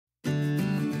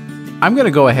I'm going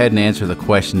to go ahead and answer the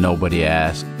question nobody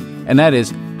asked, and that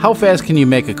is, how fast can you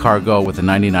make a car go with a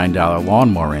 $99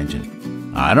 lawnmower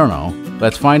engine? I don't know.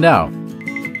 Let's find out.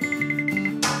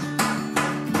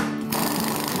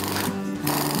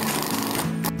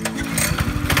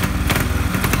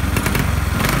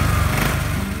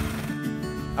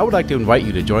 I would like to invite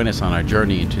you to join us on our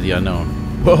journey into the unknown.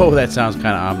 Whoa, that sounds kind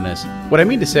of ominous. What I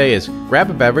mean to say is, grab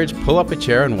a beverage, pull up a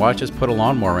chair, and watch us put a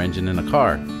lawnmower engine in a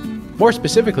car. More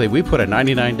specifically, we put a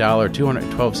 $99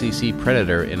 212cc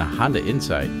Predator in a Honda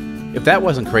Insight. If that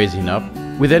wasn't crazy enough,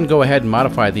 we then go ahead and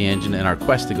modify the engine in our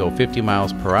quest to go 50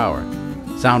 miles per hour.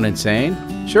 Sound insane?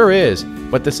 Sure is,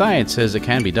 but the science says it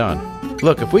can be done.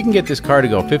 Look, if we can get this car to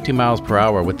go 50 miles per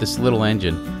hour with this little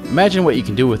engine, imagine what you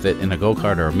can do with it in a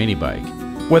go-kart or a mini bike.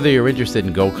 Whether you're interested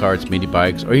in go-karts, mini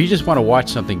bikes, or you just want to watch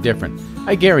something different,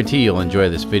 I guarantee you'll enjoy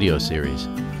this video series.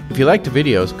 If you like the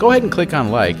videos, go ahead and click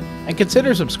on like, and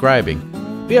consider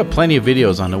subscribing. We have plenty of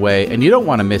videos on the way, and you don't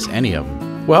want to miss any of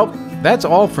them. Well, that's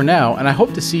all for now, and I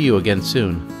hope to see you again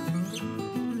soon.